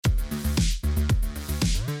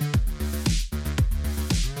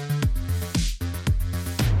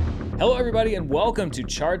Hello everybody and welcome to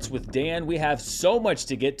Charts with Dan. We have so much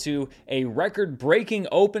to get to, a record-breaking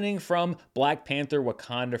opening from Black Panther: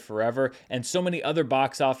 Wakanda Forever, and so many other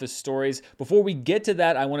box office stories. Before we get to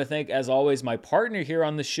that, I want to thank, as always, my partner here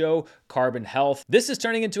on the show, Carbon Health. This is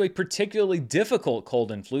turning into a particularly difficult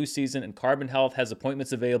cold and flu season, and Carbon Health has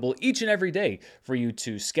appointments available each and every day for you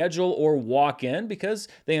to schedule or walk in because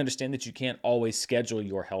they understand that you can't always schedule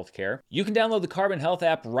your health care. You can download the Carbon Health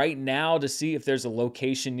app right now to see if there's a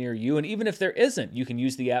location near you. And even if there isn't, you can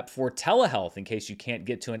use the app for telehealth in case you can't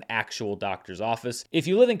get to an actual doctor's office. If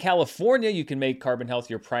you live in California, you can make Carbon Health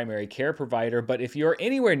your primary care provider. But if you're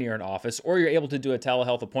anywhere near an office or you're able to do a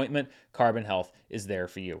telehealth appointment, Carbon Health is there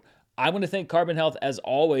for you. I want to thank Carbon Health, as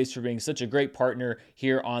always, for being such a great partner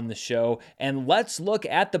here on the show. And let's look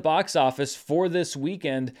at the box office for this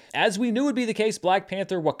weekend. As we knew would be the case, Black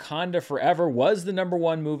Panther: Wakanda Forever was the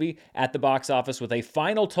 #1 movie at the box office with a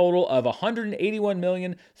final total of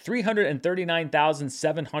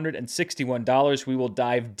 $181,339,761. We will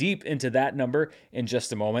dive deep into that number in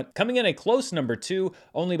just a moment. Coming in a close #2,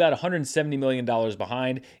 only about $170 million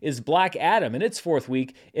behind, is Black Adam. In its fourth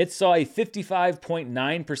week, it saw a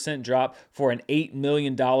 55.9% drop for an $8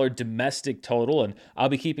 million domestic total, and I'll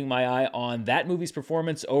be keeping my eye on that movie's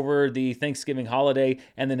performance over the Thanksgiving holiday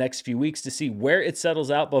and the next few weeks to see where it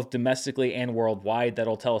settles out both domestically and worldwide.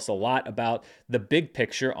 That'll tell us a lot about the big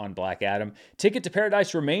picture on Black Adam. Ticket to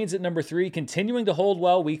Paradise remains at #3, continuing to hold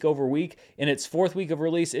well week over week. In its fourth week of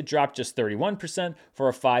release, it dropped just 31% for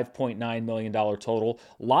a $5.9 million total.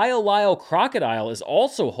 Lyle Lyle Crocodile is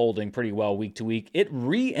also holding pretty well week to week. It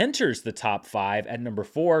re-enters the top 5 at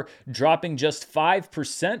 #4, dropping just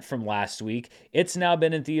 5% from last week. It's now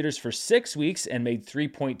been in theaters for 6 weeks and made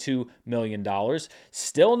 $3.2 million.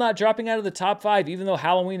 Still not dropping out of the top 5, even though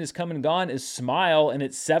Halloween is come and gone, is Smile. In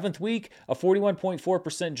its 7th week, a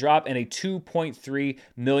 41.4% drop and a $2.3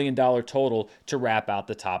 million total to wrap out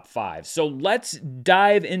the top 5. So let's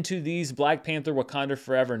dive into these Black Panther: Wakanda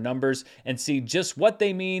Forever numbers and see just what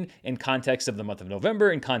they mean in context of the month of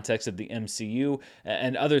November, in context of the MCU,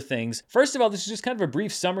 and other things. First of all, this is just kind of a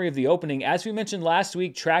brief summary of the opening. As we mentioned last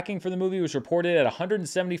week, tracking for the movie was reported at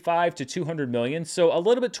 175 to 200 million, so a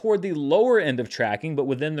little bit toward the lower end of tracking, but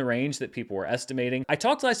within the range that people were estimating. I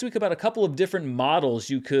talked last week about a couple of different models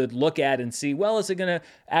you could look at and see, well, is it going to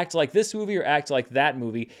act like this movie or act like that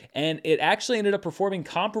movie? And it actually ended up performing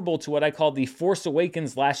comparable to what I call the Force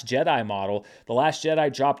Awakens Last Jedi model. The Last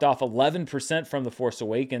Jedi dropped off 11% from The Force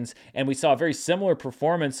Awakens, and we saw a very similar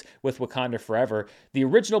performance with Wakanda Forever. The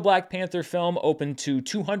original Black Panther film opened to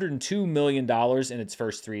 $202 million in its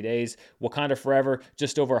first 3 days. Wakanda Forever,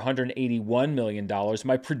 just over $181 million.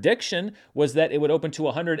 My prediction was that it would open to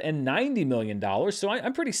 $190 million, so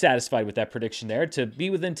I'm pretty satisfied with that prediction there. To be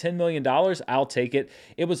within $10 million, I'll take it.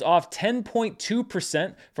 It was off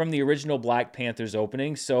 10.2% from the original Black Panther's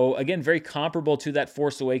opening, so again, very comparable to that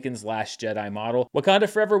Force Awakens Last Jedi model. Wakanda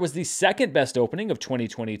Forever was the second best opening of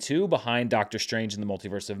 2022, behind Doctor Strange in the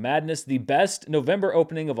Multiverse of Madness, the best November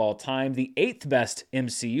opening of all time, the 8th best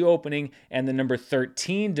MCU opening, and the number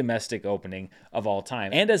 13 domestic opening of all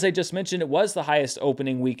time. And as I just mentioned, it was the highest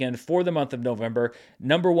opening weekend for the month of November.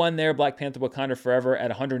 #1 there, Black Panther: Wakanda Forever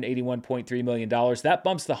at $181.3 million. That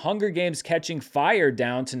bumps The Hunger Games: Catching Fire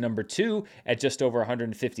down to #2 at just over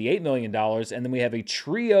 $158 million. And then we have a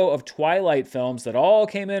trio of Twilight films that all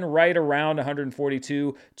came in right around $142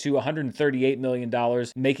 to $138 million,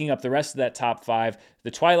 making up the rest of that top 5.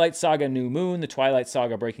 The Twilight Saga: New Moon, The Twilight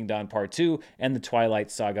Saga: Breaking Dawn Part 2, and The Twilight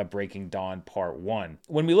Saga: Breaking Dawn Part 1.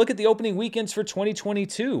 When we look at the opening weekends for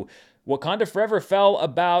 2022, Wakanda Forever fell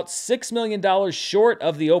about $6 million short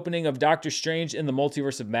of the opening of Doctor Strange in the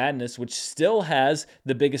Multiverse of Madness, which still has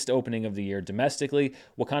the biggest opening of the year domestically.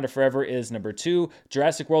 Wakanda Forever is #2.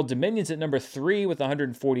 Jurassic World Dominion's at #3 with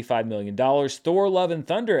 $145 million. Thor: Love and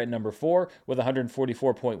Thunder at #4 with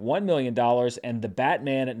 $144.1 million. And The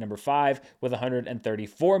Batman at #5 with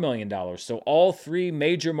 $134 million. So all 3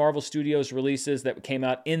 major Marvel Studios releases that came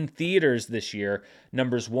out in theaters this year,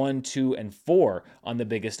 numbers 1, 2, and 4 on the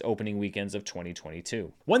biggest opening weekends of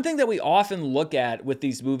 2022. One thing that we often look at with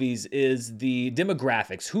these movies is the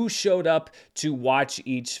demographics, who showed up to watch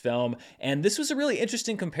each film, and this was a really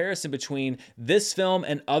interesting comparison between this film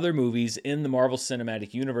and other movies in the Marvel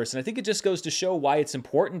Cinematic Universe, and I think it just goes to show why it's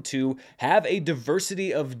important to have a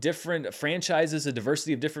diversity of different franchises, a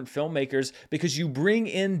diversity of different filmmakers, because you bring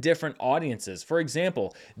in different audiences. For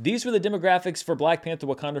example, these were the demographics for Black Panther: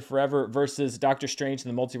 Wakanda Forever versus Doctor Strange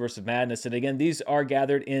in the Multiverse of Madness, and again, these are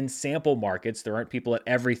gathered in sample markets. There aren't people at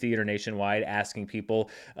every theater nationwide asking people,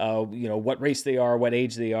 what race they are, what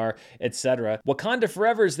age they are, etc. Wakanda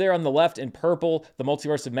Forever is there on the left in purple. The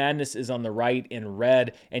Multiverse of Madness is on the right in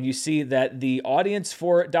red. And you see that the audience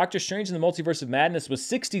for Doctor Strange in the Multiverse of Madness was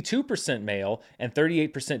 62% male and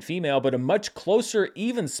 38% female, but a much closer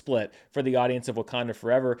even split for the audience of Wakanda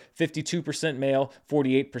Forever, 52% male,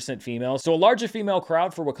 48% female. So a larger female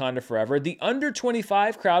crowd for Wakanda Forever. The under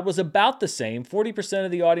 25 crowd was about the same. 40%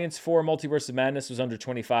 of the audience for Multiverse of Madness was under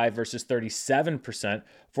 25 versus 37%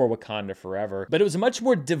 for Wakanda Forever. But it was a much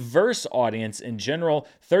more diverse audience in general.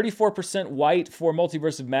 34% white for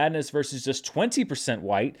Multiverse of Madness versus just 20%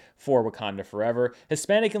 white for Wakanda Forever.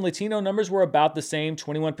 Hispanic and Latino numbers were about the same,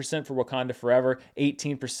 21% for Wakanda Forever,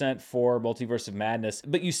 18% for Multiverse of Madness.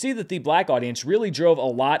 But you see that the black audience really drove a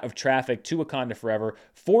lot of traffic to Wakanda Forever.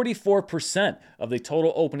 44% of the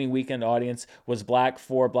total opening weekend audience was black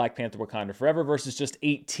for Black Panther Wakanda Forever versus just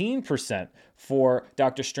 18% for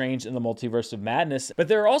Doctor Strange in the Multiverse of Madness. But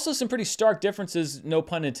there are also some pretty stark differences, no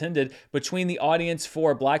pun intended, between the audience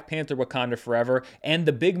for Black Panther Wakanda Forever and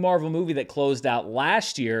the big Marvel movie that closed out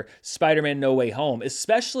last year, Spider-Man No Way Home,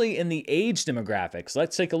 especially in the age demographics.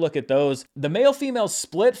 Let's take a look at those. The male-female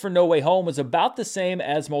split for No Way Home was about the same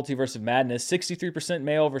as Multiverse of Madness, 63%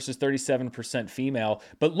 male versus 37% female.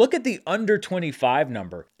 But look at the under 25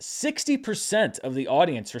 number. 60% of the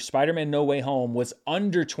audience for Spider-Man No Way Home was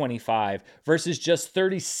under 25 versus just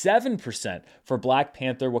 37% for Black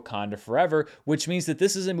Panther Wakanda Forever, which means that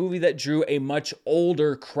this is a movie that drew a much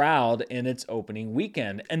older crowd in its opening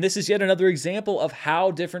weekend. And this is yet another example of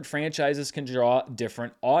how different franchises can draw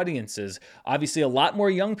different audiences. Obviously, a lot more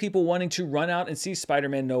young people wanting to run out and see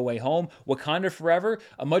Spider-Man No Way Home. Wakanda Forever,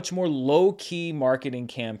 a much more low-key marketing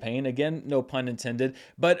campaign. Again, no pun intended,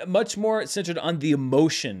 but much more centered on the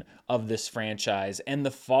emotion of this franchise and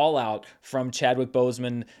the fallout from Chadwick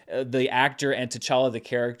Boseman, the actor, and T'Challa, the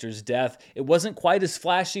character's death. It wasn't quite as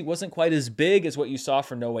flashy, wasn't quite as big as what you saw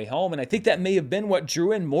for No Way Home, and I think that may have been what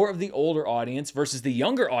drew in more of the older audience versus the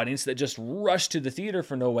younger audience that just rushed to the theater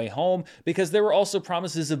for No Way Home, because there were also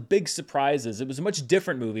promises of big surprises. It was a much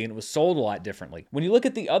different movie, and it was sold a lot differently. When you look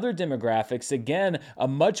at the other demographics, again, a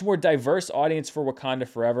much more diverse audience for Wakanda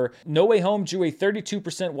Forever. No Way Home drew a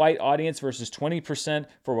 32% white audience versus 20%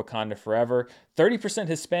 for Wakanda Forever. 30%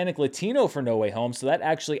 Hispanic Latino for No Way Home, so that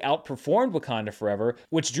actually outperformed Wakanda Forever,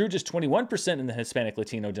 which drew just 21% in the Hispanic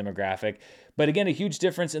Latino demographic. But again, a huge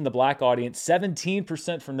difference in the black audience,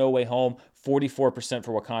 17% for No Way Home, 44%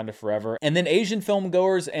 for Wakanda Forever. And then Asian film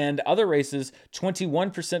goers and other races,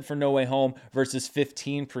 21% for No Way Home versus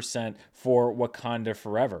 15% for Wakanda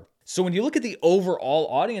Forever. So when you look at the overall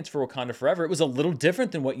audience for Wakanda Forever, it was a little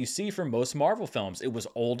different than what you see from most Marvel films. It was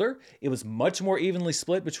older. It was much more evenly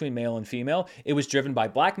split between male and female. It was driven by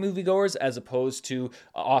black moviegoers as opposed to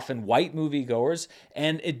often white moviegoers.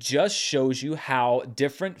 And it just shows you how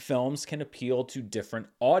different films can appeal to different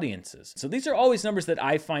audiences. So these are always numbers that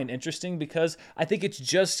I find interesting because I think it's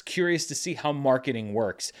just curious to see how marketing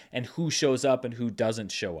works and who shows up and who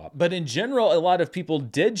doesn't show up. But in general, a lot of people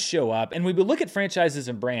did show up. And when we look at franchises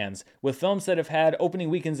and brands, with films that have had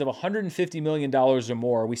opening weekends of $150 million or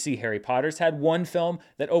more, we see Harry Potter's had one film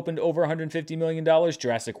that opened over $150 million,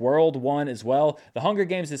 Jurassic World one as well, The Hunger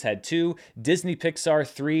Games has had two, Disney Pixar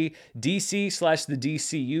 3, DC/the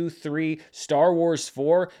DCU 3, Star Wars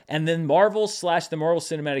 4, and then Marvel/the Marvel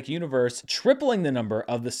Cinematic Universe tripling the number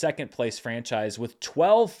of the second place franchise with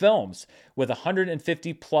 12 films with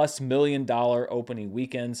 $150+ million opening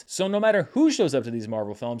weekends. So no matter who shows up to these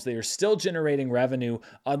Marvel films, they are still generating revenue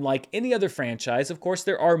unlike any other franchise. Of course,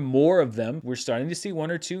 there are more of them. We're starting to see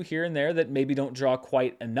one or two here and there that maybe don't draw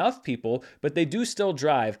quite enough people, but they do still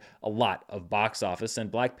drive a lot of box office, and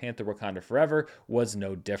Black Panther Wakanda Forever was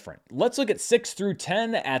no different. Let's look at 6 through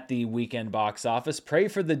 10 at the weekend box office. Pray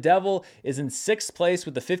for the Devil is in 6th place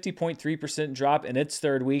with a 50.3% drop in its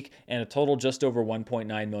third week and a total just over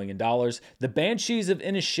 $1.9 million. The Banshees of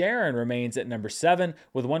Inisherin remains at number 7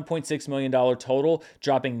 with $1.6 million total,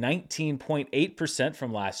 dropping 19.8%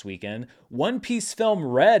 from last weekend. One Piece film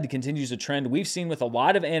Red continues a trend we've seen with a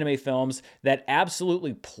lot of anime films that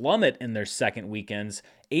absolutely plummet in their second weekends.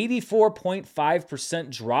 84.5%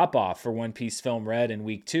 drop off for One Piece film Red in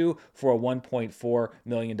week 2 for a $1.4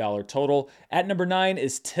 million total. At number 9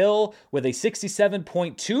 is Till with a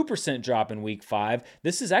 67.2% drop in week 5.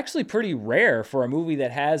 This is actually pretty rare for a movie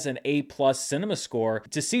that has an A+ cinema score.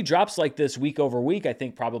 To see drops like this week over week, I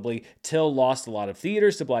think probably Till lost a lot of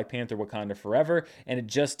theaters to Black Panther Wakanda Forever, and it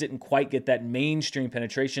just didn't quite get that mainstream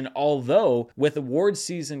penetration. Although with awards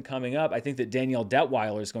season coming up, I think that Danielle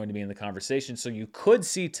Detweiler is going to be in the conversation, so you could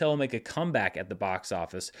see see Till make a comeback at the box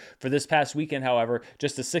office. For this past weekend, however,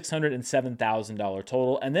 just a $607,000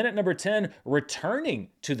 total. And then at number 10, returning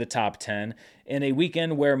to the top 10 in a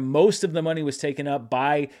weekend where most of the money was taken up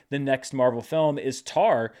by the next Marvel film is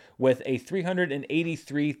Tar with a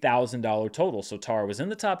 $383,000 total. So Tar was in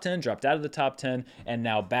the top 10, dropped out of the top 10, and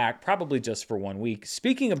now back, probably just for 1 week.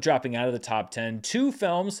 Speaking of dropping out of the top 10, two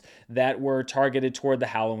films that were targeted toward the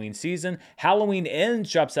Halloween season. Halloween Ends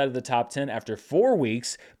drops out of the top 10 after 4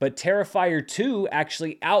 weeks, but Terrifier 2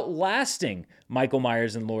 actually outlasting Michael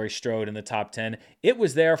Myers and Laurie Strode in the top 10. It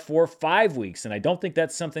was there for 5 weeks, and I don't think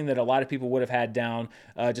that's something that a lot of people would have had down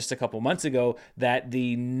just a couple months ago, that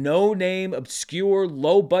the no-name, obscure,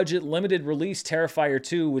 low-budget, limited release Terrifier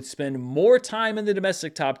 2 would spend more time in the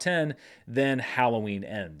domestic top 10 than Halloween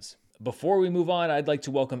Ends. Before we move on, I'd like to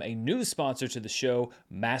welcome a new sponsor to the show,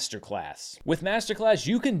 Masterclass. With Masterclass,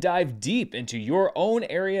 you can dive deep into your own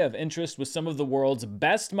area of interest with some of the world's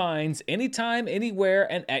best minds, anytime,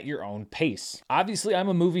 anywhere, and at your own pace. Obviously, I'm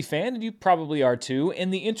a movie fan, and you probably are too. In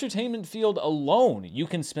the entertainment field alone, you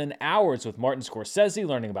can spend hours with Martin Scorsese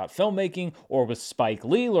learning about filmmaking, or with Spike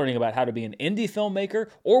Lee learning about how to be an indie filmmaker,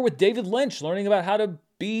 or with David Lynch learning about how to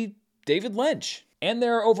be David Lynch. And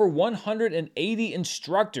there are over 180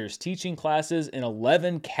 instructors teaching classes in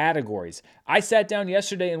 11 categories. I sat down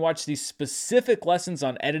yesterday and watched these specific lessons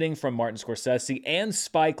on editing from Martin Scorsese and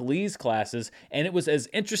Spike Lee's classes, and it was as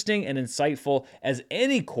interesting and insightful as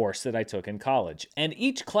any course that I took in college. And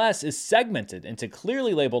each class is segmented into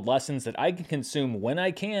clearly labeled lessons that I can consume when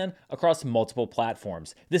I can across multiple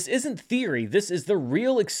platforms. This isn't theory, this is the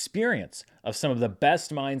real experience of some of the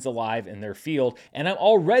best minds alive in their field, and I'm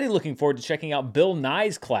already looking forward to checking out Bill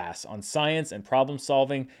Nye's class on science and problem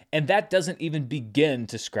solving, and that doesn't even begin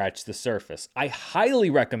to scratch the surface. I highly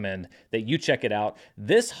recommend that you check it out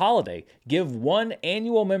this holiday. Give one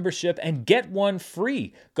annual membership and get one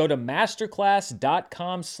free. Go to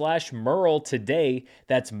masterclass.com/Murrell today.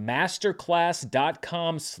 That's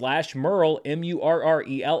masterclass.com/Murrell,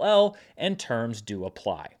 Murrell, and terms do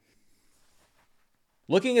apply.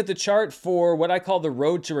 Looking at the chart for what I call the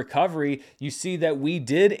road to recovery, you see that we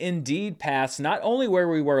did indeed pass not only where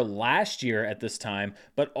we were last year at this time,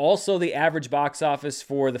 but also the average box office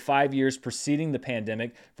for the 5 years preceding the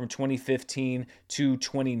pandemic from 2015 to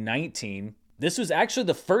 2019. This was actually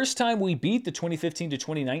the first time we beat the 2015 to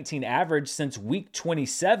 2019 average since week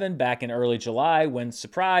 27 back in early July when,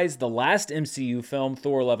 surprise, the last MCU film,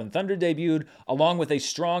 Thor: Love and Thunder, debuted, along with a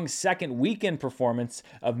strong second weekend performance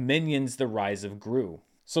of Minions: The Rise of Gru.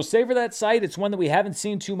 So savor that sight. It's one that we haven't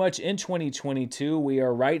seen too much in 2022. We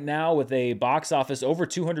are right now with a box office over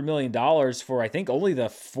 $200 million for, I think, only the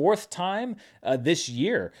fourth time this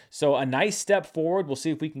year. So a nice step forward. We'll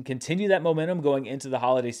see if we can continue that momentum going into the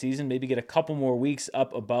holiday season, maybe get a couple more weeks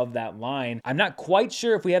up above that line. I'm not quite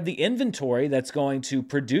sure if we have the inventory that's going to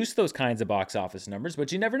produce those kinds of box office numbers,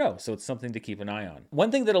 but you never know. So it's something to keep an eye on.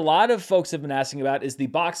 One thing that a lot of folks have been asking about is the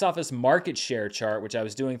box office market share chart, which I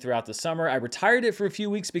was doing throughout the summer. I retired it for a few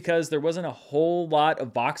weeks because there wasn't a whole lot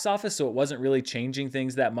of box office, so it wasn't really changing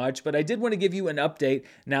things that much. But I did want to give you an update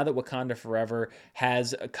now that Wakanda Forever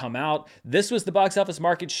has come out. This was the box office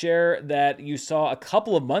market share that you saw a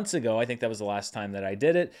couple of months ago. I think that was the last time that I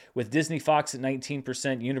did it, with Disney Fox at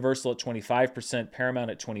 19%, Universal at 25%,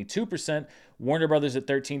 Paramount at 22%, Warner Brothers at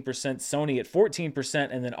 13%, Sony at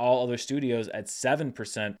 14%, and then all other studios at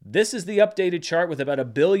 7%. This is the updated chart with about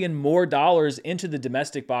 $1 billion more into the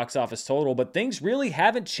domestic box office total, but things really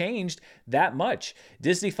haven't changed that much.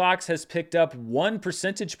 Disney Fox has picked up 1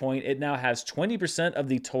 percentage point. It now has 20% of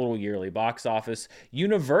the total yearly box office.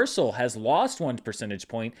 Universal has lost 1 percentage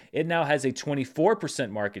point. It now has a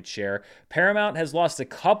 24% market share. Paramount has lost a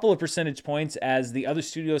couple of percentage points as the other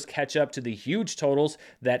studios catch up to the huge totals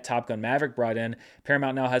that Top Gun Maverick brought in.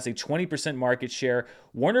 Paramount now has a 20% market share.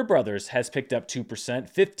 Warner Brothers has picked up 2%,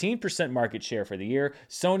 15% market share for the year.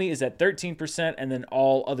 Sony is at 13%, and then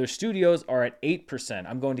all other studios are at 8%.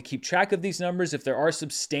 I'm going to keep track of these numbers. If there are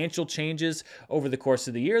substantial changes over the course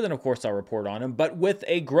of the year, then of course I'll report on them. But with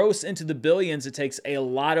a gross into the billions, it takes a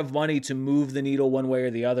lot of money to move the needle one way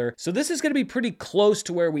or the other. So this is going to be pretty close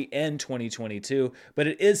to where we end 2022, but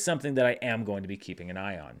it is something that I am going to be keeping an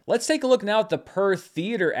eye on. Let's take a look now at the per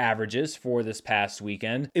theater averages for this past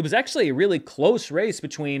weekend. It was actually a really close race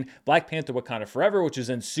between Black Panther: Wakanda Forever, which was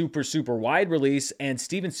in super wide release, and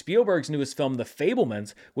Steven Spielberg's newest film, The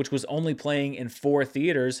Fabelmans, which was only playing in 4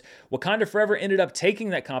 theaters. Wakanda Forever ended up taking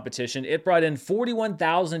that competition. It brought in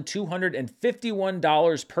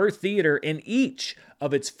 $41,251 per theater in each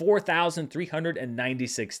of its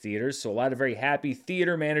 4,396 theaters, so a lot of very happy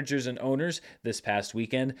theater managers and owners this past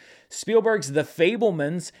weekend. Spielberg's The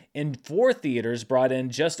Fabelmans in 4 theaters brought in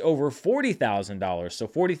just over $40,000, so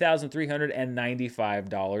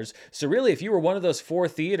 $40,395. So really, if you were one of those 4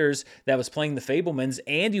 theaters that was playing The Fabelmans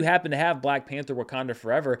and you happen to have Black Panther Wakanda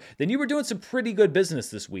Forever, then you were doing some pretty good business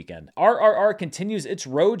this weekend. RRR continues its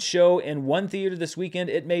road show in 1 theater this weekend.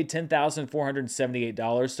 It made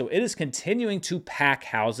 $10,478, so it is continuing to pack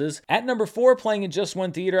houses. At number 4, playing in just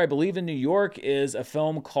 1 theater, I believe in New York, is a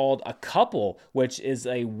film called A Couple, which is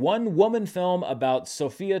a one-woman film about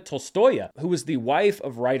Sofia Tolstoya, who was the wife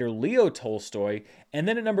of writer Leo Tolstoy. And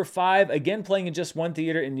then at number 5, again playing in just 1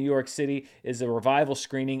 theater in New York City, is a revival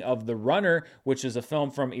screening of The Runner, which is a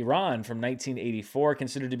film from Iran from 1984,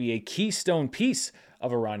 considered to be a keystone piece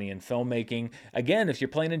of Iranian filmmaking. Again, if you're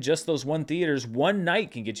playing in just those 1 theaters, 1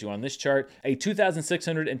 night can get you on this chart, a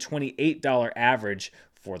 $2,628 average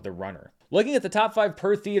for The Runner. Looking at the top 5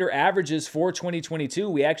 per theater averages for 2022,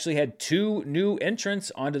 we actually had 2 new entrants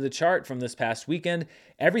onto the chart from this past weekend.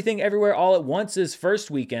 Everything Everywhere All at Once's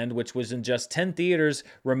first weekend, which was in just 10 theaters,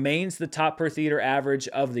 remains the top per theater average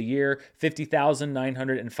of the year,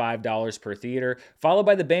 $50,905 per theater, followed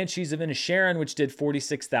by The Banshees of Inisherin, which did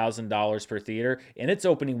 $46,000 per theater in its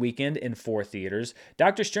opening weekend in 4 theaters.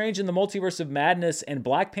 Doctor Strange in the Multiverse of Madness and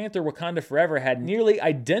Black Panther Wakanda Forever had nearly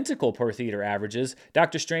identical per theater averages.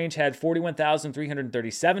 Doctor Strange had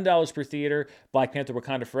 $41,337 per theater. Black Panther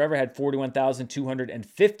Wakanda Forever had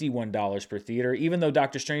 $41,251 per theater, even though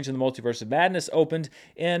Doctor Strange in the Multiverse of Madness opened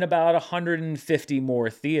in about 150 more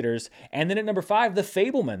theaters. And then at number 5, The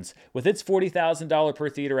Fabelmans, with its $40,000 per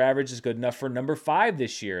theater average, is good enough for number 5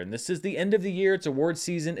 this year. And this is the end of the year. It's award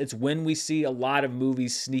season. It's when we see a lot of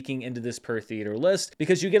movies sneaking into this per theater list,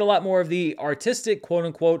 because you get a lot more of the artistic,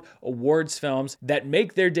 quote-unquote, awards films that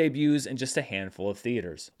make their debuts in just a handful of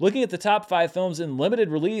theaters. Looking at the top 5 films in limited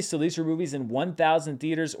release, so these are movies in 1,000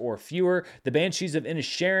 theaters or fewer, The Banshees of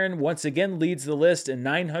Inisherin once again leads the list in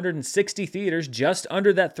 960 theaters, just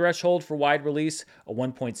under that threshold for wide release, a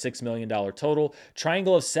 $1.6 million total.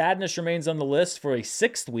 Triangle of Sadness remains on the list for a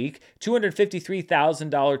 6th week,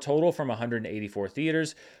 $253,000 total from 184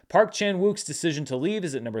 theaters. Park Chan-wook's Decision to Leave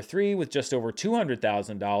is at number 3 with just over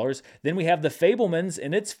 $200,000. Then we have The Fabelmans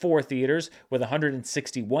in its 4 theaters with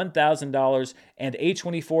 $161,000, and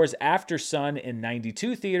A24's Aftersun in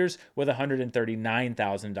 92 theaters with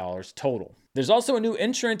 $139,000 total. There's also a new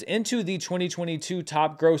entrant into the 2022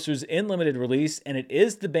 top grossers in limited release, and it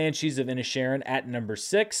is The Banshees of Inisherin at number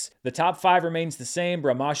 6. The top 5 remains the same: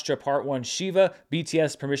 Brahmastra Part 1 Shiva,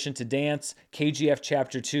 BTS Permission to Dance, KGF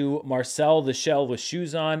Chapter 2, Marcel the Shell with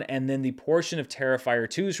Shoes On, and then the portion of Terrifier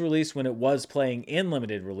 2's release when it was playing in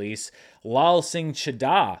limited release. Lal Singh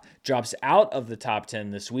Chadha drops out of the top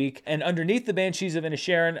 10 this week, and underneath The Banshees of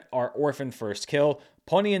Inisherin are Orphan First Kill,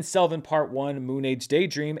 Ponniyin Selvan Part 1, Moon Age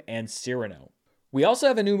Daydream, and Cyrano. We also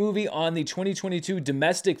have a new movie on the 2022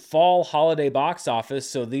 domestic fall holiday box office,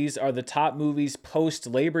 so these are the top movies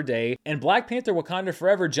post-Labor Day, and Black Panther Wakanda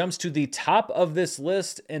Forever jumps to the top of this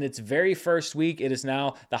list in its very first week. It is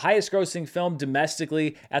now the highest grossing film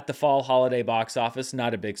domestically at the fall holiday box office,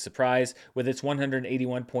 not a big surprise, with its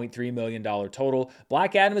 $181.3 million total.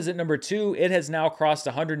 Black Adam is at number 2. It has now crossed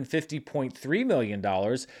 $150.3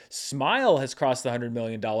 million. Smile has crossed the $100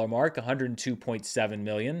 million mark, $102.7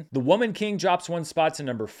 million. The Woman King drops 1 spot to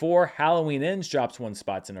number 4. Halloween Ends drops 1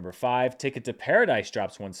 spot to number 5. Ticket to Paradise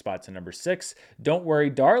drops 1 spot to number 6. Don't Worry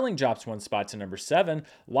Darling drops 1 spot to number 7.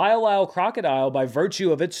 Lyle Lyle Crocodile, by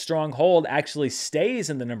virtue of its strong hold, actually stays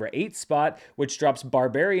in the number 8 spot, which drops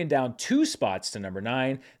Barbarian down 2 spots to number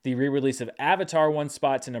 9. The re-release of Avatar 1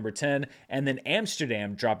 spot to number 10, and then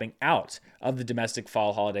Amsterdam dropping out of the domestic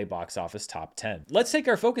fall holiday box office top 10. Let's take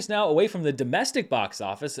our focus now away from the domestic box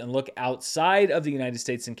office and look outside of the United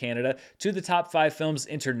States and Canada to the top 5 films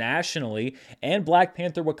internationally, and Black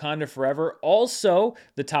Panther Wakanda Forever, also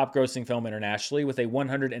the top grossing film internationally with a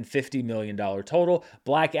 $150 million total.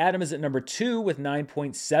 Black Adam is at number 2 with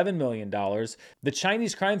 $9.7 million. The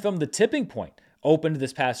Chinese crime film The Tipping Point opened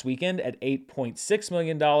this past weekend at $8.6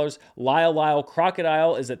 million. Lyle Lyle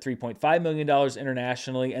Crocodile is at $3.5 million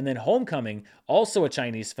internationally. And then Homecoming, also a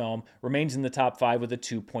Chinese film, remains in the top 5 with a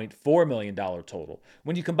 $2.4 million total.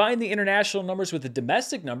 When you combine the international numbers with the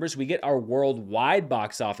domestic numbers, we get our worldwide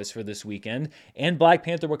box office for this weekend. And Black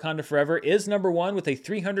Panther Wakanda Forever is number 1 with a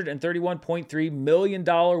 $331.3 million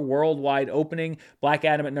worldwide opening. Black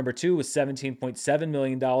Adam at number 2 with $17.7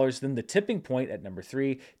 million. Then The Tipping Point at number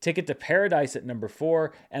 3. Ticket to Paradise at number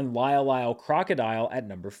 4, and Lyle Lyle Crocodile at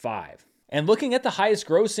number 5. And looking at the highest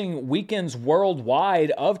grossing weekends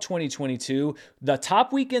worldwide of 2022, the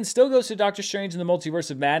top weekend still goes to Doctor Strange in the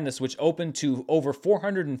Multiverse of Madness, which opened to over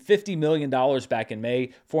 $450 million back in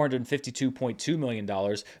May, $452.2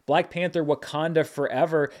 million. Black Panther Wakanda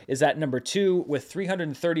Forever is at number 2 with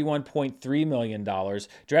 $331.3 million.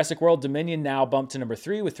 Jurassic World Dominion now bumped to number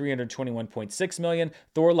 3 with $321.6 million.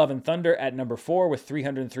 Thor Love and Thunder at number 4 with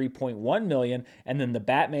 $303.1 million. And then The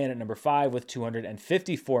Batman at number 5 with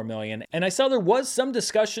 $254 million. And I saw there was some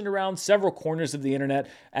discussion around several corners of the internet,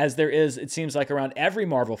 as there is, it seems like, around every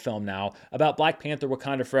Marvel film now, about Black Panther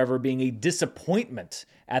Wakanda Forever being a disappointment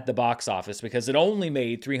at the box office because it only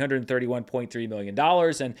made $331.3 million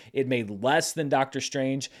and it made less than Doctor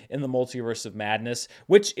Strange in the Multiverse of Madness,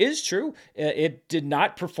 which is true. It did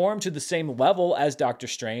not perform to the same level as Doctor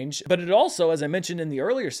Strange, but it also, as I mentioned in the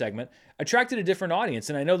earlier segment, attracted a different audience.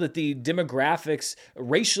 And I know that the demographics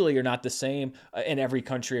racially are not the same in every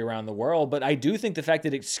country around the world, but I do think the fact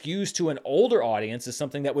that it skews to an older audience is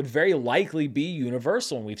something that would very likely be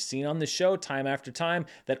universal. And we've seen on the show time after time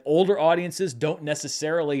that older audiences don't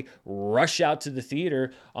necessarily rush out to the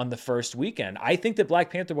theater on the first weekend. I think that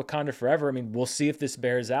Black Panther Wakanda Forever, I mean, we'll see if this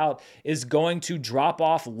bears out, is going to drop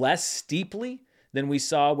off less steeply than we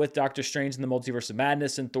saw with Doctor Strange in the Multiverse of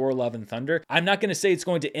Madness and Thor Love and Thunder. I'm not going to say it's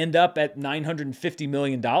going to end up at $950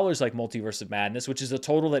 million like Multiverse of Madness, which is a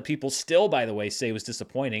total that people still, by the way, say was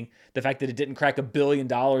disappointing. The fact that it didn't crack $1 billion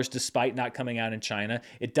despite not coming out in China.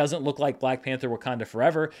 It doesn't look like Black Panther Wakanda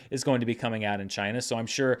Forever is going to be coming out in China, so I'm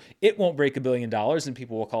sure it won't break $1 billion and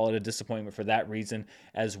people will call it a disappointment for that reason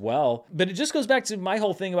as well. But it just goes back to my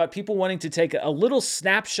whole thing about people wanting to take a little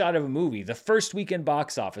snapshot of a movie, the first weekend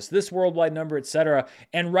box office, this worldwide number, etc.,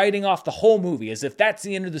 and writing off the whole movie as if that's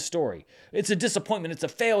the end of the story. It's a disappointment. It's a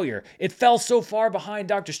failure. It fell so far behind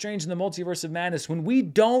Doctor Strange in the Multiverse of Madness when we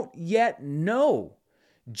don't yet know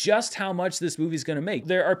just how much this movie's going to make.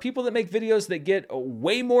 There are people that make videos that get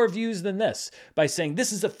way more views than this by saying,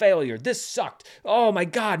 this is a failure, this sucked, oh my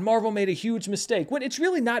God, Marvel made a huge mistake, when it's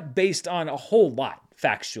really not based on a whole lot.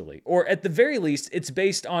 Factually, or at the very least, it's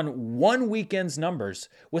based on one weekend's numbers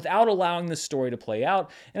without allowing the story to play out.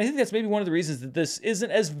 And I think that's maybe one of the reasons that this isn't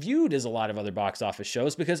as viewed as a lot of other box office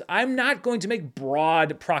shows, because I'm not going to make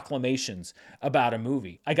broad proclamations about a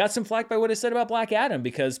movie. I got some flack by what I said about Black Adam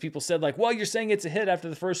because people said like, well, you're saying it's a hit after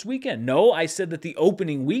the first weekend. No, I said that the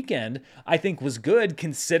opening weekend I think was good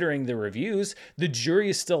considering the reviews. The jury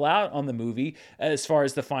is still out on the movie as far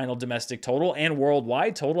as the final domestic total and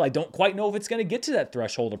worldwide total. I don't quite know if it's going to get to that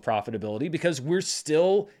threshold of profitability because we're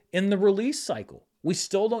still in the release cycle. We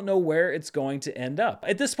still don't know where it's going to end up.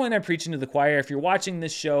 At this point, I'm preaching to the choir. If you're watching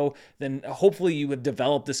this show, then hopefully you have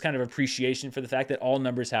developed this kind of appreciation for the fact that all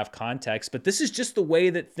numbers have context, but this is just the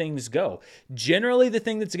way that things go. Generally, the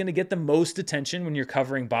thing that's going to get the most attention when you're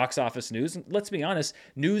covering box office news, and let's be honest,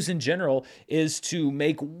 news in general, is to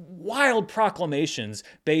make wild proclamations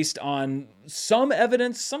based on some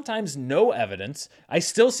evidence, sometimes no evidence. I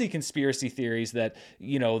still see conspiracy theories that,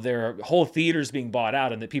 there are whole theaters being bought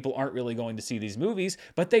out and that people aren't really going to see these movies,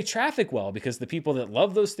 but they traffic well because the people that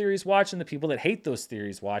love those theories watch and the people that hate those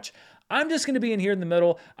theories watch. I'm just going to be in here in the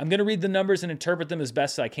middle. I'm going to read the numbers and interpret them as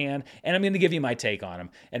best I can, and I'm going to give you my take on them.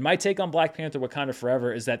 And my take on Black Panther Wakanda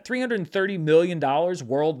Forever is that $330 million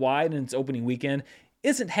worldwide in its opening weekend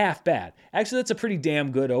isn't half bad. Actually, that's a pretty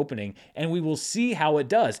damn good opening, and we will see how it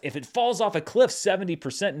does. If it falls off a cliff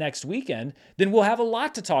 70% next weekend, then we'll have a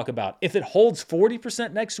lot to talk about. If it holds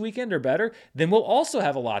 40% next weekend or better, then we'll also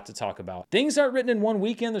have a lot to talk about. Things aren't written in one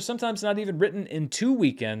weekend. They're sometimes not even written in 2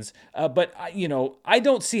 weekends, but I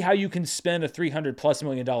don't see how you can spend a $300+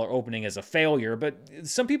 million opening as a failure, but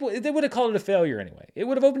some people, they would have called it a failure anyway. It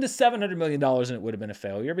would have opened to $700 million and it would have been a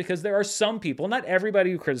failure because there are some people, not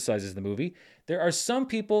everybody who criticizes the movie, there are some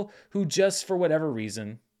people who just for whatever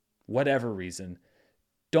reason,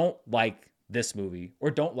 don't like this movie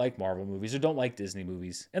or don't like Marvel movies or don't like Disney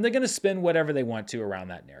movies. And they're going to spin whatever they want to around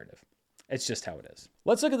that narrative. It's just how it is.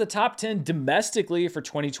 Let's look at the top 10 domestically for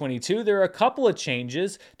 2022. There are a couple of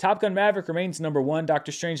changes. Top Gun Maverick remains number 1.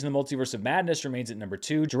 Doctor Strange in the Multiverse of Madness remains at number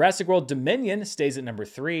 2. Jurassic World Dominion stays at number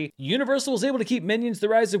 3. Universal was able to keep Minions: The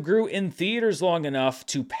Rise of Gru in theaters long enough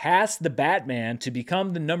to pass The Batman to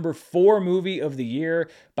become the number 4 movie of the year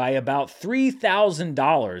by about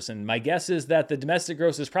 $3,000. And my guess is that the domestic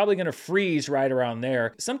gross is probably going to freeze right around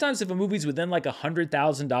there. Sometimes if a movie's within like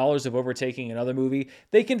 $100,000 of overtaking another movie,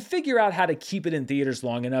 they can figure out how to keep it in theaters theaters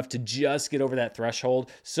long enough to just get over that threshold.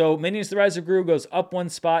 So Minions: The Rise of Gru goes up 1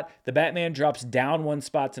 spot. The Batman drops down 1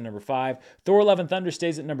 spot to number 5. Thor: Love and Thunder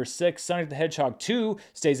stays at number 6. Sonic the Hedgehog 2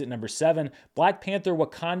 stays at number 7. Black Panther: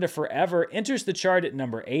 Wakanda Forever enters the chart at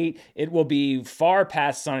number 8. It will be far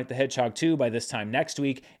past Sonic the Hedgehog 2 by this time next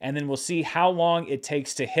week, and then we'll see how long it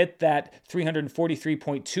takes to hit that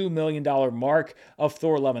 $343.2 million mark of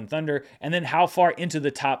Thor: Love and Thunder, and then how far into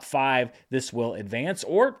the top 5 this will advance,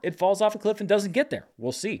 or it falls off a cliff and doesn't get there.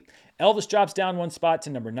 We'll see. Elvis drops down 1 spot to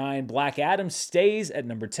number 9. Black Adam stays at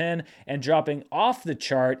number 10, and dropping off the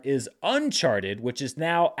chart is Uncharted, which is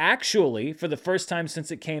now actually, for the first time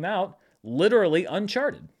since it came out, literally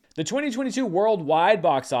Uncharted. The 2022 worldwide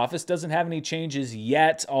box office doesn't have any changes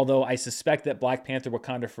yet, although I suspect that Black Panther: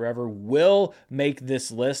 Wakanda Forever will make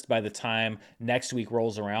this list by the time next week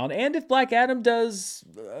rolls around. And if Black Adam does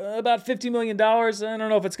about $50 million, I don't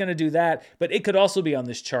know if it's going to do that, but it could also be on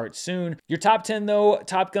this chart soon. Your top 10, though: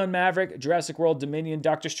 Top Gun: Maverick, Jurassic World Dominion,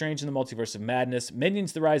 Doctor Strange in the Multiverse of Madness,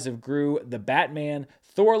 Minions: The Rise of Gru, The Batman,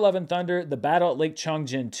 Thor: Love and Thunder, The Battle at Lake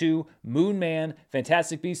Changjin 2, Moon Man,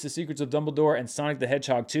 Fantastic Beasts: The Secrets of Dumbledore, and Sonic the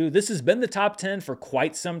Hedgehog 2. This has been the top 10 for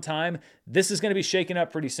quite some time. This is going to be shaken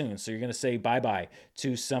up pretty soon, so you're going to say bye-bye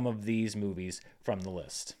to some of these movies from the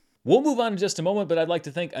list. We'll move on in just a moment, but I'd like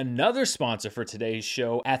to thank another sponsor for today's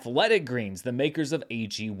show, Athletic Greens, the makers of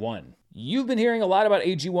AG1. You've been hearing a lot about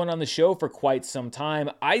AG1 on the show for quite some time.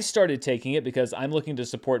 I started taking it because I'm looking to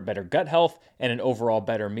support better gut health and an overall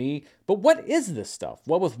better me. But what is this stuff?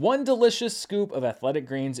 Well, with 1 delicious scoop of Athletic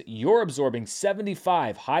Greens, you're absorbing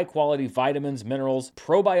 75 high-quality vitamins, minerals,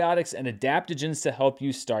 probiotics, and adaptogens to help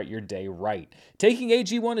you start your day right. Taking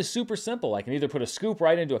AG1 is super simple. I can either put a scoop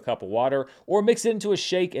right into a cup of water or mix it into a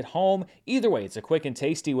shake at home. Either way, it's a quick and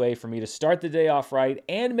tasty way for me to start the day off right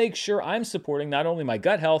and make sure I'm supporting not only my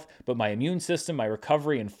gut health, but my immune system, my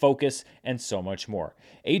recovery and focus, and so much more.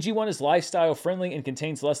 AG1 is lifestyle friendly and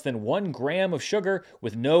contains less than 1 gram of sugar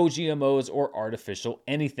with no GMOs or artificial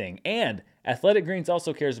anything. And Athletic Greens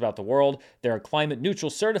also cares about the world. They're a climate neutral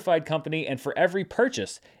certified company, and for every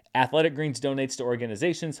purchase, Athletic Greens donates to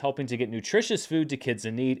organizations helping to get nutritious food to kids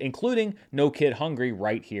in need, including No Kid Hungry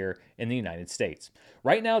right here in the United States.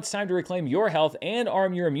 Right now, it's time to reclaim your health and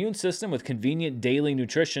arm your immune system with convenient daily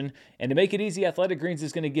nutrition. And to make it easy, Athletic Greens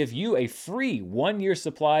is going to give you a free 1-year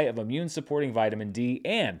supply of immune-supporting vitamin D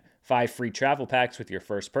and 5 free travel packs with your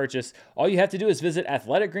first purchase. All you have to do is visit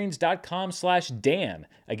athleticgreens.com/Dan.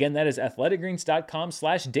 Again, that is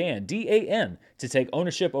athleticgreens.com/Dan, D-A-N, to take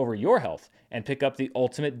ownership over your health and pick up the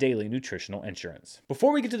ultimate daily nutritional insurance.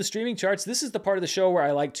 Before we get to the streaming charts, this is the part of the show where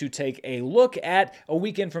I like to take a look at a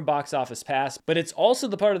weekend from Box Office Pass, but it's also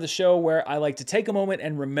the part of the show where I like to take a moment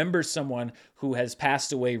and remember someone who has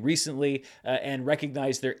passed away recently and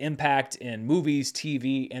recognize their impact in movies,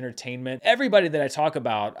 TV, entertainment. Everybody that I talk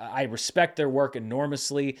about, I respect their work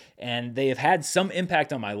enormously, and they have had some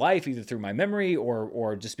impact on my life, either through my memory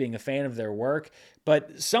or just being a fan of their work.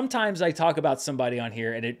 But sometimes I talk about somebody on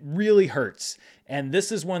here and it really hurts. And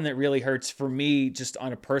this is one that really hurts for me just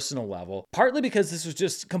on a personal level, partly because this was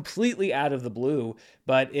just completely out of the blue,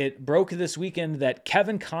 but it broke this weekend that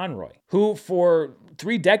Kevin Conroy, who for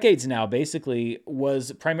 3 decades now basically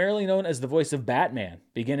was primarily known as the voice of Batman,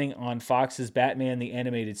 beginning on Fox's Batman the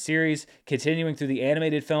Animated Series, continuing through the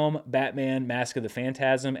animated film Batman Mask of the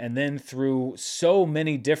Phantasm, and then through so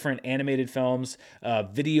many different animated films,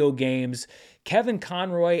 video games. Kevin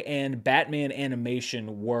Conroy and Batman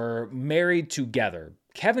animation were married together.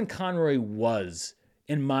 Kevin Conroy was,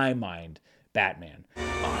 in my mind, Batman.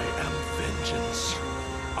 I am vengeance.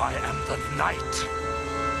 I am the night.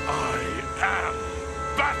 I am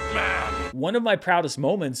Batman. One of my proudest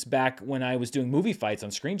moments back when I was doing movie fights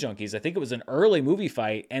on Screen Junkies, I think it was an early movie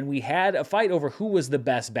fight, and we had a fight over who was the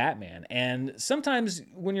best Batman. And sometimes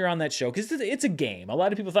when you're on that show, because it's a game, a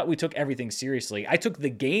lot of people thought we took everything seriously. I took the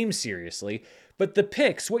game seriously, but the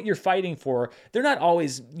picks, what you're fighting for, they're not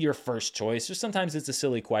always your first choice, or sometimes it's a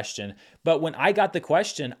silly question. But when I got the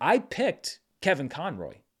question, I picked Kevin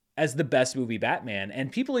Conroy as the best movie Batman.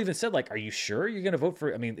 And people even said, like, are you sure you're going to vote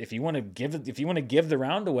for, I mean, if you want to give the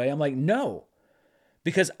round away, I'm like, no.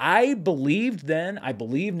 Because I believed then, I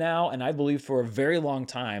believe now, and I believe for a very long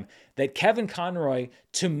time that Kevin Conroy,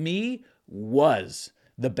 to me, was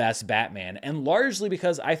the best Batman. And largely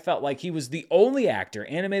because I felt like he was the only actor,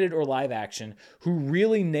 animated or live action, who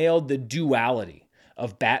really nailed the duality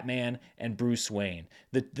of Batman and Bruce Wayne.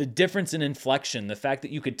 The difference in inflection, the fact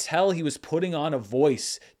that you could tell he was putting on a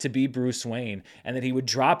voice to be Bruce Wayne, and that he would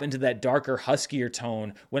drop into that darker, huskier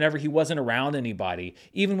tone whenever he wasn't around anybody,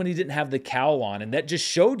 even when he didn't have the cowl on. And that just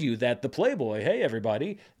showed you that the Playboy, hey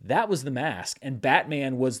everybody, that was the mask, and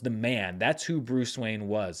Batman was the man. That's who Bruce Wayne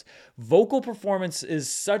was. Vocal performance is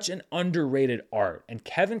such an underrated art, and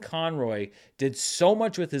Kevin Conroy did so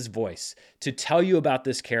much with his voice to tell you about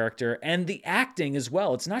this character, and the acting as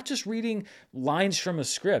well. It's not just reading lines from a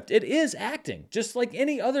script. It is acting, just like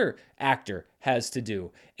any other actor has to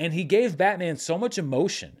do. And he gave Batman so much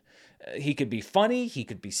emotion. He could be funny, he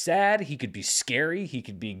could be sad, he could be scary, he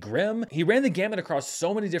could be grim. He ran the gamut across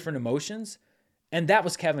so many different emotions, and that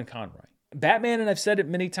was Kevin Conroy. Batman, and I've said it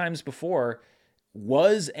many times before,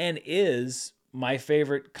 was and is my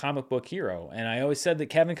favorite comic book hero. And I always said that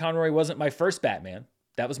Kevin Conroy wasn't my first Batman.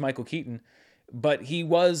 That was Michael Keaton. But he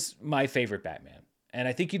was my favorite Batman. And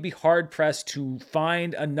I think you'd be hard-pressed to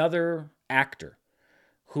find another actor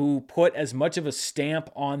who put as much of a stamp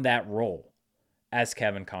on that role as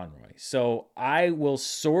Kevin Conroy. So I will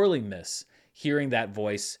sorely miss hearing that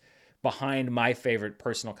voice behind my favorite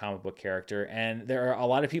personal comic book character. And there are a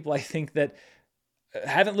lot of people, I think, that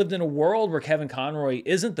haven't lived in a world where Kevin Conroy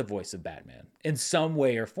isn't the voice of Batman in some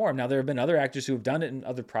way or form. Now, there have been other actors who have done it in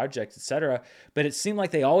other projects, etc., but it seemed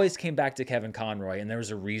like they always came back to Kevin Conroy, and there was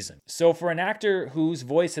a reason. So for an actor whose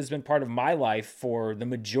voice has been part of my life for the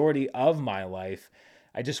majority of my life,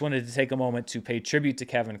 I just wanted to take a moment to pay tribute to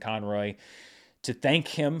Kevin Conroy, to thank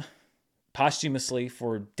him posthumously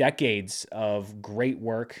for decades of great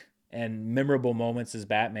work and memorable moments as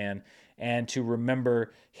Batman, and to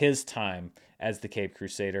remember his time as the Caped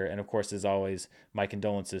Crusader. And of course, as always, my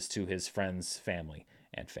condolences to his friends, family,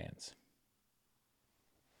 and fans.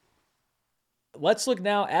 Let's look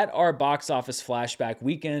now at our box office flashback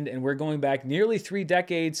weekend, and we're going back nearly 3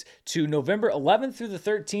 decades to November 11th through the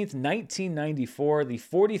 13th, 1994, the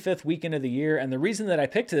 45th weekend of the year. And the reason that I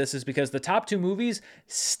picked this is because the top 2 movies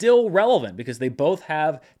still relevant, because they both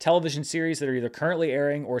have television series that are either currently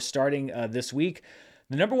airing or starting this week.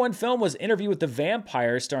 The number 1 film was Interview with the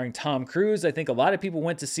Vampire, starring Tom Cruise. I think a lot of people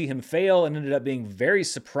went to see him fail and ended up being very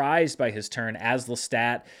surprised by his turn as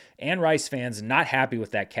Lestat, and Rice fans not happy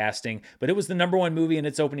with that casting. But it was the number 1 movie in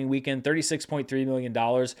its opening weekend, $36.3 million.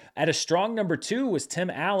 At a strong number 2 was Tim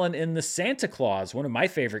Allen in The Santa Claus, one of my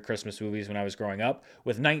favorite Christmas movies when I was growing up,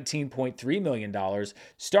 with $19.3 million.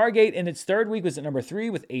 Stargate in its 3rd week was at number 3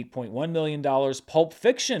 with $8.1 million. Pulp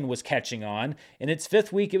Fiction was catching on. In its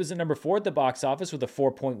 5th week, it was at number 4 at the box office with a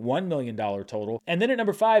 $4.1 million total. And then at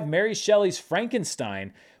number 5, Mary Shelley's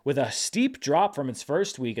Frankenstein, with a steep drop from its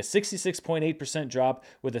first week, a 66.8% drop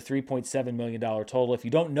with a $3.7 million total. If you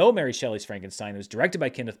don't know Mary Shelley's Frankenstein, it was directed by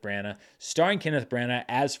Kenneth Branagh, starring Kenneth Branagh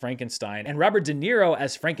as Frankenstein, and Robert De Niro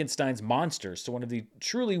as Frankenstein's monster. So one of the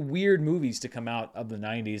truly weird movies to come out of the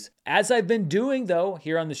 90s. As I've been doing, though,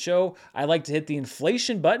 here on the show, I like to hit the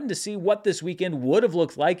inflation button to see what this weekend would have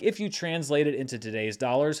looked like if you translate it into today's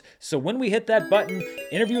dollars. So when we hit that button,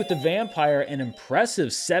 Interview with the Vampire, an impressive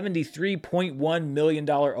 $73.1 million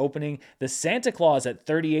opening. The Santa Claus at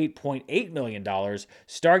 $38.8 million.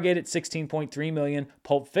 Stargate at $16.3 million.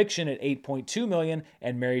 Pulp Fiction at $8.2 million.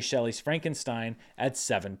 And Mary Shelley's Frankenstein at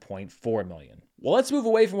 $7.4 million. Well, let's move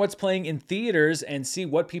away from what's playing in theaters and see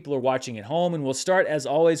what people are watching at home. And we'll start, as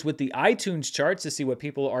always, with the iTunes charts to see what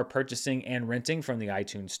people are purchasing and renting from the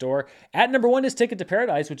iTunes store. At number 1 is Ticket to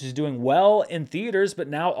Paradise, which is doing well in theaters, but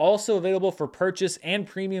now also available for purchase and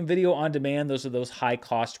premium video on demand. Those are those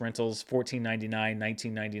high-cost rentals, $14.99,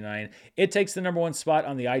 $19.99. It takes the number 1 spot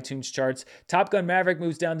on the iTunes charts. Top Gun Maverick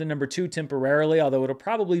moves down to number 2 temporarily, although it'll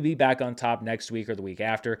probably be back on top next week or the week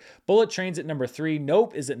after. Bullet Train's at number 3.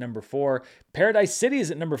 Nope is at number 4. Paradise City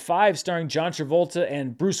is at number 5, starring John Travolta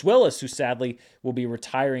and Bruce Willis, who sadly will be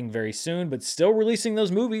retiring very soon, but still releasing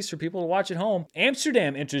those movies for people to watch at home.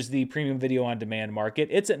 Amsterdam enters the premium video on demand market.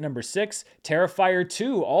 It's at number 6. Terrifier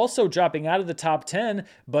 2 also dropping out of the top 10,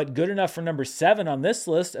 but good enough for number 7 on this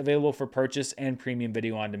list, available for purchase and premium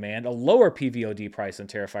video on demand. A lower PVOD price on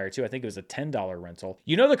Terrifier 2. I think it was a $10 rental.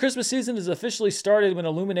 You know the Christmas season has officially started when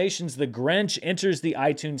Illumination's The Grinch enters the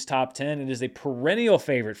iTunes top 10. It is a perennial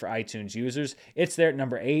favorite for iTunes users. It's there at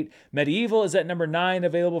number 8. Medieval is at number 9,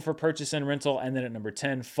 available for purchase and rental. And then at number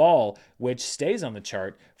 10, Fall, which stays on the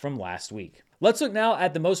chart from last week. Let's look now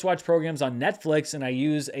at the most watched programs on Netflix, and I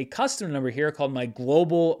use a custom number here called my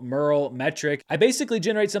Global Merle metric. I basically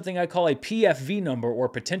generate something I call a PFV number, or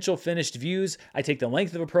potential finished views. I take the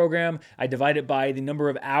length of a program, I divide it by the number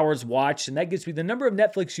of hours watched, and that gives me the number of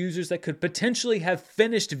Netflix users that could potentially have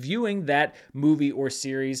finished viewing that movie or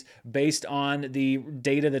series based on the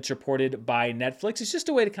data that's reported by Netflix. It's just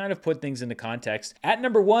a way to kind of put things into context. At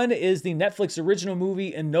number 1 is the Netflix original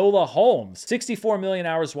movie Enola Holmes. 64 million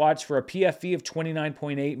hours watched for a PFV of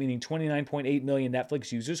 29.8, meaning 29.8 million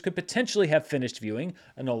Netflix users could potentially have finished viewing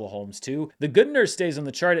Enola Holmes 2. The Good Nurse stays on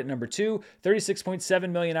the chart at number 2, 36.7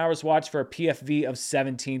 million hours watched for a PFV of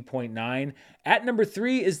 17.9. At number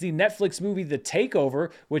 3 is the Netflix movie The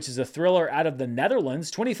Takeover, which is a thriller out of the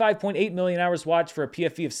Netherlands. 25.8 million hours watched for a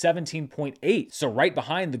PFV of 17.8, so right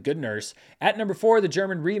behind The Good Nurse. At number 4, the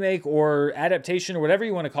German remake or adaptation or whatever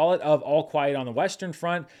you want to call it of All Quiet on the Western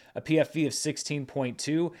Front, a PFV of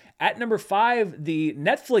 16.2. At number 5, the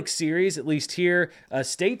Netflix series, at least here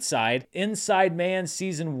stateside, Inside Man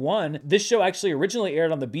Season 1. This show actually originally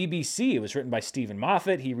aired on the BBC. It was written by Stephen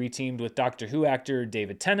Moffat. He reteamed with Doctor Who actor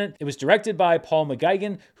David Tennant. It was directed by Paul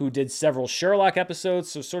McGuigan, who did several Sherlock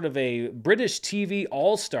episodes, so sort of a British TV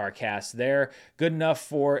all-star cast there. Good enough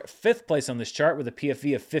for 5th place on this chart with a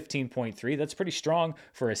PFV of 15.3. That's pretty strong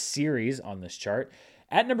for a series on this chart.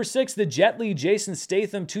 At number 6, the Jet Li Jason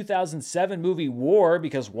Statham 2007 movie War,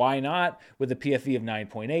 because why not, with a PFV of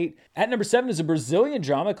 9.8. At number 7 is a Brazilian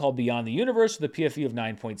drama called Beyond the Universe with a PFV of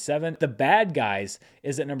 9.7. The Bad Guys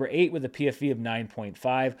is at number 8 with a PFV of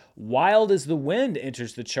 9.5. Wild as the Wind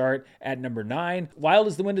enters the chart at number 9. Wild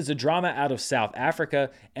as the Wind is a drama out of South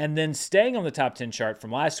Africa. And then staying on the top 10 chart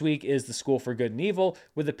from last week is The School for Good and Evil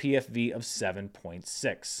with a PFV of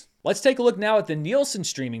 7.6. Let's take a look now at the Nielsen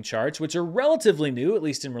streaming charts, which are relatively new, at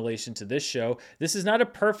least in relation to this show. This is not a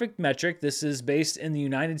perfect metric. This is based in the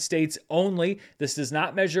United States only. This does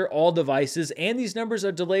not measure all devices, and these numbers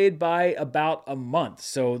are delayed by about a month.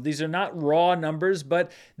 So these are not raw numbers,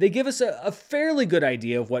 but they give us a fairly good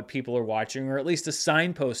idea of what people are watching, or at least a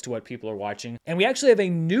signpost to what people are watching. And we actually have a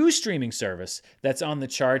new streaming service that's on the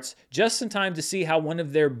charts just in time to see how one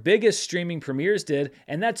of their biggest streaming premieres did,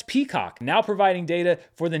 and that's Peacock, now providing data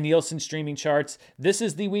for the Nielsen streaming charts. This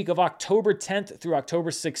is the week of October 10th through October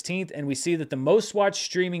 16th, and we see that the most watched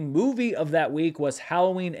streaming movie of that week was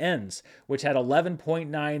Halloween Ends, which had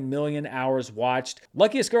 11.9 million hours watched.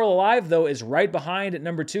 Luckiest Girl Alive, though, is right behind at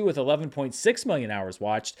number 2 with 11.6 million hours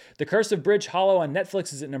watched. The Curse of Bridge Hollow on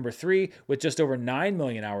Netflix is at number 3 with just over 9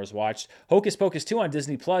 million hours watched. Hocus Pocus 2 on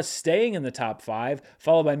Disney Plus staying in the top 5,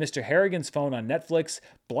 followed by Mr. Harrigan's Phone on Netflix.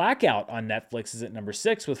 Blackout on Netflix is at number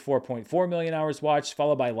 6 with 4.4 million hours watched,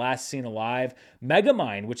 followed by Last Seen Alive.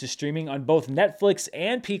 Megamind, which is streaming on both Netflix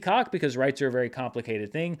and Peacock because rights are a very complicated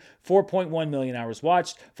thing, 4.1 million hours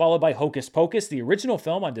watched, followed by Hocus Pocus, the original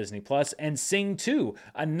film on Disney Plus, and Sing 2,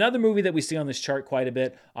 another movie that we see on this chart quite a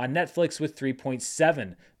bit, on Netflix with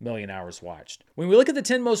 3.7 million hours watched. When we look at the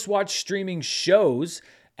 10 most watched streaming shows,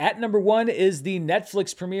 at number 1 is the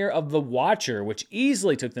Netflix premiere of The Watcher, which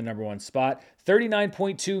easily took the number 1 spot.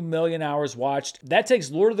 39.2 million hours watched. That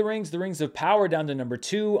takes Lord of the Rings of Power down to number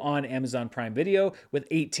 2 on Amazon Prime Video with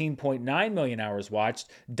 18.9 million hours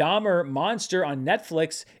watched. Dahmer Monster on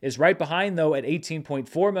Netflix is right behind, though, at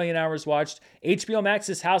 18.4 million hours watched. HBO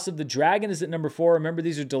Max's House of the Dragon is at number 4. Remember,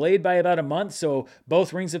 these are delayed by about a month, so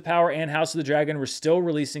both Rings of Power and House of the Dragon were still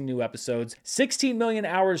releasing new episodes. 16 million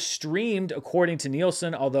hours streamed, according to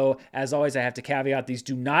Nielsen, although, as always, I have to caveat, these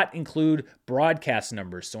do not include broadcast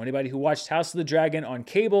numbers. So anybody who watched House of the Dragon on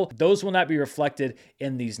cable, those will not be reflected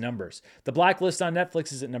in these numbers. The Blacklist on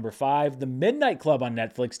Netflix is at number 5. The Midnight Club on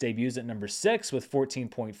Netflix debuts at number 6 with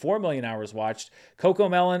 14.4 million hours watched.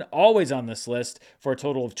 CoComelon, always on this list, for a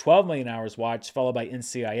total of 12 million hours watched, followed by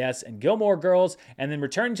NCIS and Gilmore Girls. And then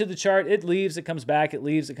returning to the chart, it leaves, it comes back, it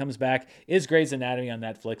leaves, it comes back, is Grey's Anatomy on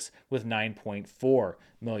Netflix with 9.4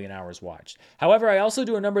 million hours watched. However, I also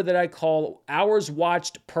do a number that I call hours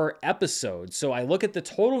watched per episode. So I look at the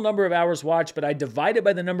total number of hours watched, but I divide it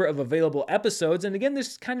by the number of available episodes. And again,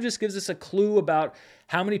 this kind of just gives us a clue about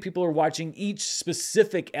how many people are watching each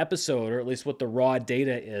specific episode, or at least what the raw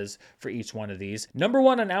data is for each one of these. Number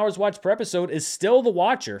 1 on hours watched per episode is still The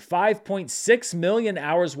Watcher, 5.6 million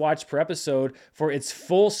hours watched per episode for its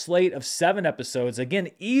full slate of 7 episodes. Again,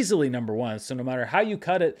 easily number 1. So no matter how you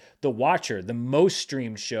cut it, The Watcher, the most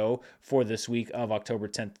streamed show for this week of October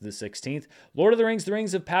 10th to the 16th. Lord of the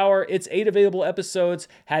Rings of Power, its 8 available episodes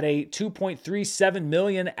had a 2.37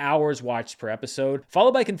 million hours watched per episode,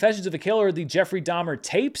 followed by Confessions of a Killer, the Jeffrey Dahmer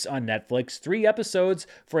tapes on Netflix, 3 episodes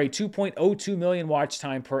for a 2.02 million watch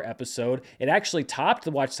time per episode. It actually topped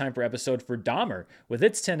the watch time per episode for Dahmer. With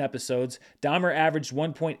its 10 episodes, Dahmer averaged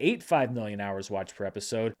 1.85 million hours watched per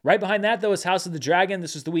episode. Right behind that, though, is House of the Dragon.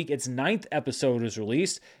 This was the week its 9th episode was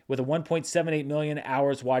released, with a 1.78 million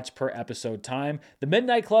hours watched per episode time. The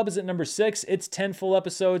Midnight Club is at number 6. Its 10 full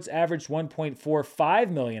episodes averaged 1.45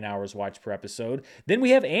 million hours watched per episode. Then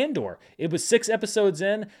we have Andor. It was 6 episodes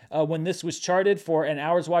in when this was charted for an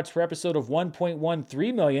hours watched per episode of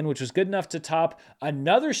 1.13 million, which was good enough to top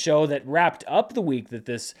another show that wrapped up the week that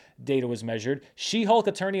this data was measured, She-Hulk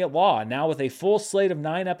Attorney at Law, now with a full slate of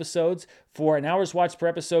 9 episodes for an hours watched per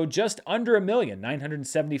episode just under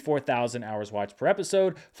 974,000 hours watched per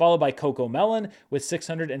episode, followed by Coco Melon with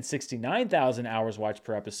 669,000 hours watched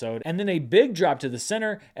per episode, and then a big drop to the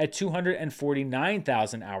center at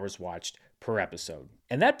 249,000 hours watched per episode.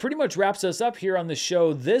 And that pretty much wraps us up here on the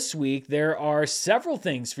show this week. There are several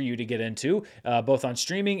things for you to get into, both on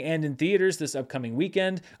streaming and in theaters this upcoming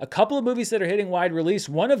weekend. A couple of movies that are hitting wide release.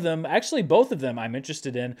 One of them, actually both of them I'm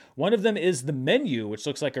interested in. One of them is The Menu, which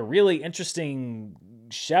looks like a really interesting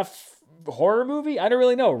chef horror movie? I don't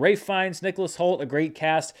really know. Ralph Fiennes, Nicholas Hoult, a great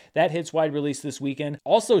cast. That hits wide release this weekend.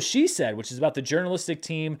 Also, She Said, which is about the journalistic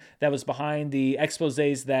team that was behind the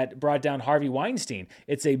exposés that brought down Harvey Weinstein.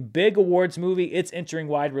 It's a big awards movie. It's entering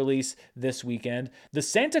wide release this weekend. The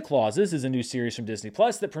Santa Clauses is a new series from Disney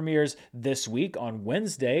Plus that premieres this week on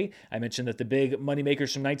Wednesday. I mentioned that the big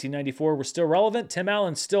moneymakers from 1994 were still relevant. Tim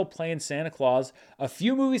Allen's still playing Santa Claus. A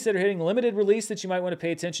few movies that are hitting limited release that you might want to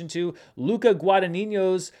pay attention to. Luca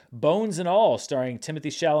Guadagnino's Bones and All, starring Timothy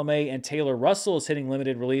Chalamet and Taylor Russell, is hitting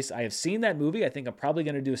limited release. I have seen that movie. I think I'm probably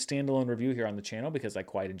going to do a standalone review here on the channel because I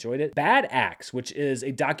quite enjoyed it. Bad Axe, which is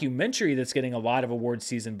a documentary that's getting a lot of award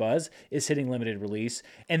season buzz, is hitting limited release.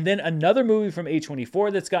 And then another movie from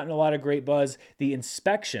A24 that's gotten a lot of great buzz, The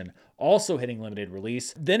Inspection, also hitting limited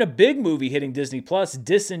release. Then a big movie hitting Disney Plus,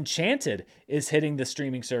 Disenchanted, is hitting the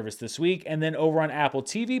streaming service this week. And then over on Apple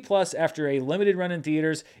TV Plus, after a limited run in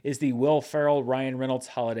theaters, is the Will Ferrell, Ryan Reynolds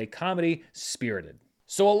holiday comedy, Spirited.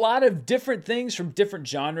 So a lot of different things from different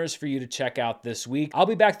genres for you to check out this week. I'll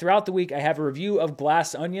be back throughout the week. I have a review of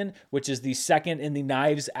Glass Onion, which is the second in the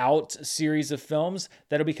Knives Out series of films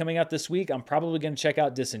that'll be coming out this week. I'm probably going to check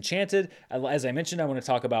out Disenchanted. As I mentioned, I want to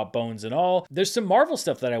talk about Bones and All. There's some Marvel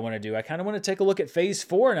stuff that I want to do. I kind of want to take a look at Phase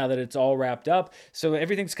 4 now that it's all wrapped up. So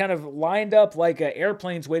everything's kind of lined up like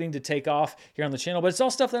airplanes waiting to take off here on the channel, but it's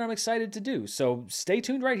all stuff that I'm excited to do. So stay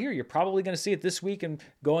tuned right here. You're probably going to see it this week and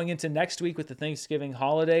going into next week with the Thanksgiving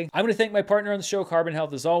holiday. I want to thank my partner on the show, Carbon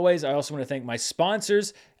Health, as always. I also want to thank my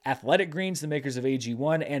sponsors, Athletic Greens, the makers of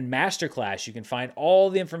AG1, and Masterclass. You can find all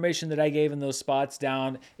the information that I gave in those spots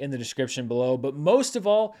down in the description below. But most of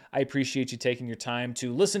all, I appreciate you taking your time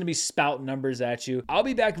to listen to me spout numbers at you. I'll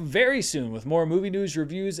be back very soon with more movie news,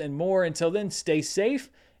 reviews, and more. Until then, stay safe,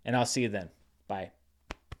 and I'll see you then. Bye.